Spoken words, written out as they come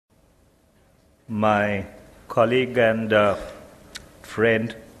My colleague and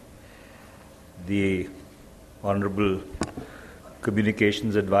friend, the Honorable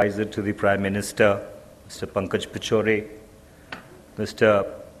Communications Advisor to the Prime Minister, Mr. Pankaj Pichore, Mr.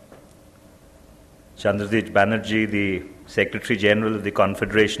 Chandradeep Banerjee, the Secretary General of the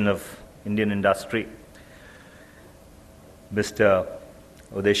Confederation of Indian Industry, Mr.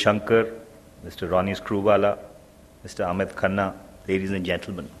 Uday Shankar, Mr. Ronnie Screwvala, Mr. Amit Khanna, ladies and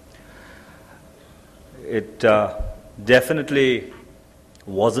gentlemen. It definitely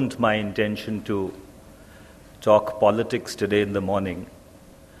wasn't my intention to talk politics today in the morning,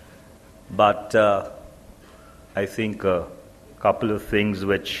 but I think a couple of things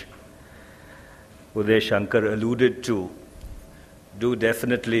which Uday Shankar alluded to do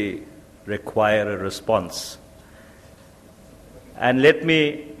definitely require a response. And let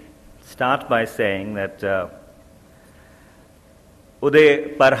me start by saying that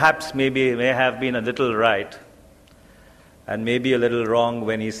Uday perhaps may have been a little right and maybe a little wrong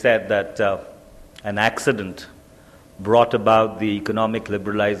when he said that an accident brought about the economic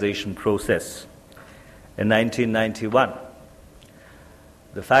liberalization process in 1991.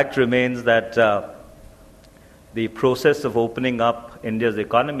 The fact remains that the process of opening up India's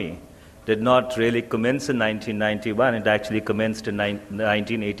economy did not really commence in 1991. It actually commenced in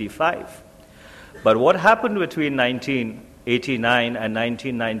 1985. But what happened between 1989 and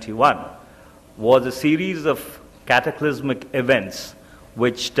 1991 was a series of cataclysmic events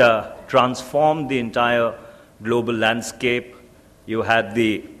which transformed the entire global landscape. You had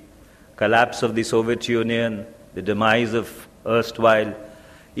the collapse of the Soviet Union, the demise of erstwhile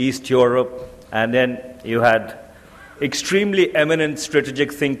East Europe, and then you had extremely eminent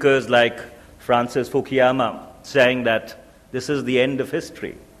strategic thinkers like Francis Fukuyama saying that this is the end of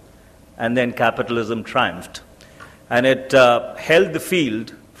history. And then capitalism triumphed. And it held the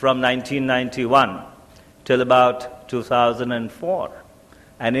field from 1991 till about 2004.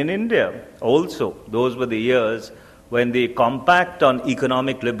 And in India also, those were the years when the compact on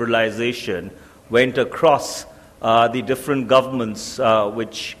economic liberalization went across the different governments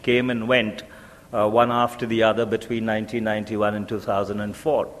which came and went one after the other between 1991 and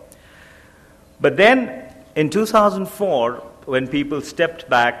 2004. But then in 2004, when people stepped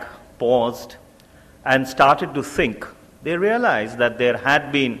back, paused, and started to think, they realized that there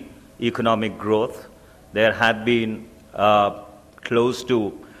had been economic growth, there had been close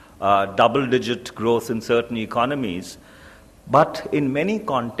to double-digit growth in certain economies, but in many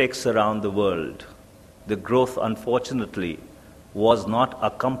contexts around the world, the growth, unfortunately, was not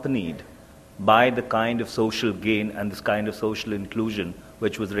accompanied by the kind of social gain and this kind of social inclusion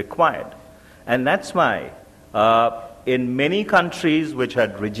which was required. And that's why in many countries which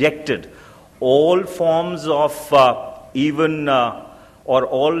had rejected all forms of or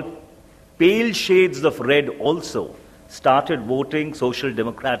all pale shades of red also started voting social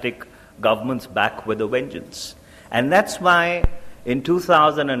democratic governments back with a vengeance. And that's why in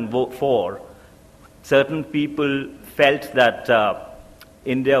 2004, certain people felt that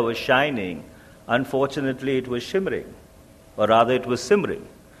India was shining. Unfortunately, it was shimmering, or rather it was simmering.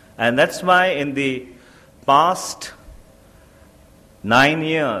 And that's why in the past 9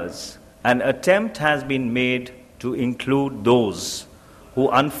 years, an attempt has been made to include those who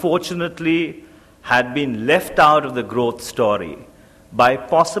unfortunately had been left out of the growth story by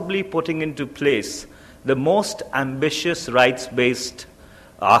possibly putting into place the most ambitious rights-based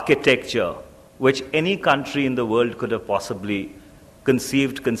architecture which any country in the world could have possibly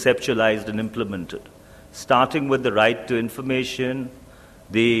conceived, conceptualized, and implemented, starting with the right to information,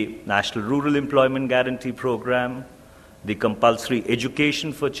 the National Rural Employment Guarantee Program, the compulsory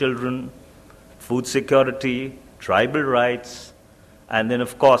education for children, food security, tribal rights, and then,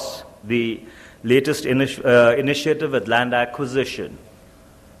 of course, the latest initiative with land acquisition.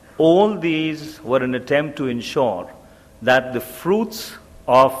 All these were an attempt to ensure that the fruits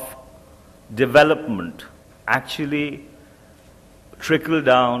of development actually trickle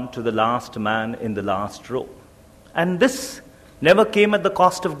down to the last man in the last row. And this never came at the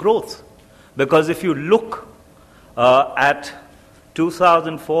cost of growth. Because if you look at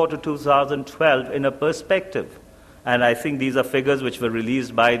 2004 to 2012 in a perspective, and I think these are figures which were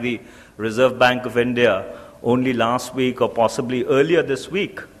released by the Reserve Bank of India only last week or possibly earlier this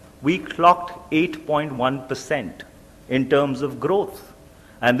week, we clocked 8.1% in terms of growth.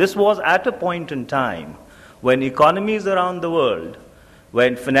 And this was at a point in time when economies around the world,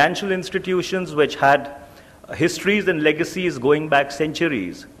 when financial institutions which had histories and legacies going back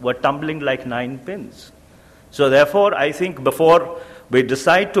centuries were tumbling like 9 pins. So therefore, I think before we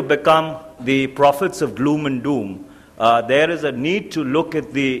decide to become the prophets of gloom and doom, there is a need to look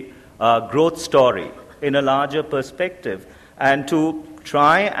at the growth story in a larger perspective, and to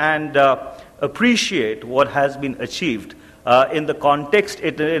try and appreciate what has been achieved in the context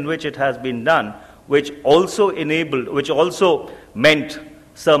in which it has been done, which also meant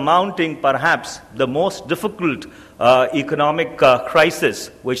surmounting perhaps the most difficult economic crisis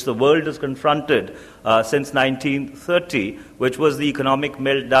which the world has confronted since 1930, which was the economic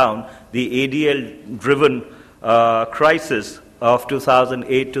meltdown, the ADL-driven crisis of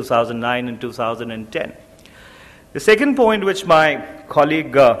 2008, 2009, and 2010. The second point which my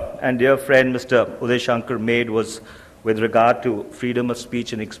colleague and dear friend Mr. Uday Shankar made was with regard to freedom of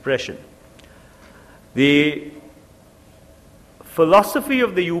speech and expression. The philosophy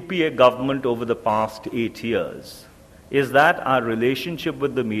of the UPA government over the past 8 years is that our relationship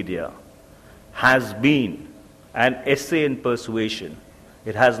with the media has been an essay in persuasion.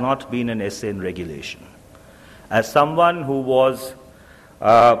 It has not been an essay in regulation. As someone who was,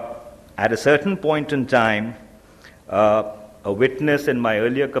 at a certain point in time, a witness in my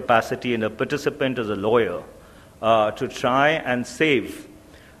earlier capacity and a participant as a lawyer, to try and save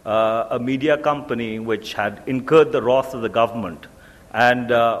a media company which had incurred the wrath of the government and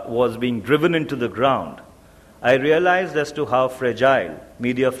was being driven into the ground, I realized as to how fragile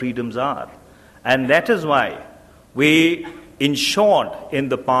media freedoms are. And that is why we ensured in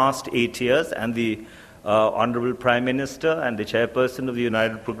the past 8 years, and the Honorable Prime Minister and the Chairperson of the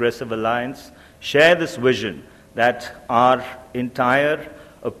United Progressive Alliance share this vision that our entire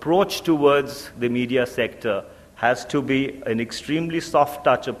approach towards the media sector has to be an extremely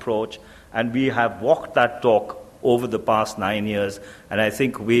soft-touch approach, and we have walked that talk over the past 9 years, and I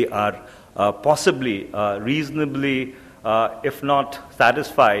think we are possibly reasonably, if not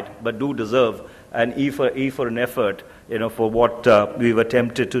satisfied, but do deserve an E for an effort, for what we've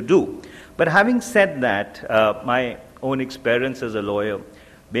attempted to do. But having said that, my own experience as a lawyer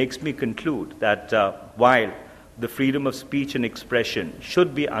makes me conclude that while the freedom of speech and expression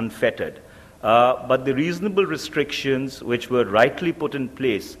should be unfettered, but the reasonable restrictions which were rightly put in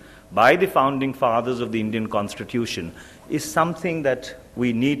place by the founding fathers of the Indian Constitution is something that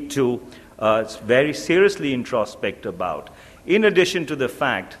we need to very seriously introspect about. In addition to the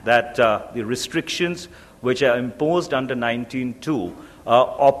fact that the restrictions which are imposed under 19.2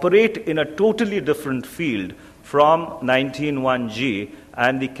 operate in a totally different field from 19.1G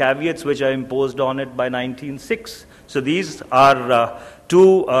and the caveats which are imposed on it by 19.6. So these are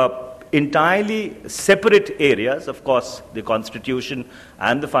two entirely separate areas. Of course, the Constitution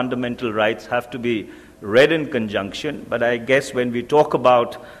and the fundamental rights have to be read in conjunction, but I guess when we talk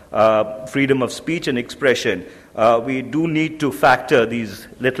about freedom of speech and expression, we do need to factor these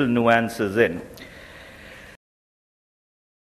little nuances in.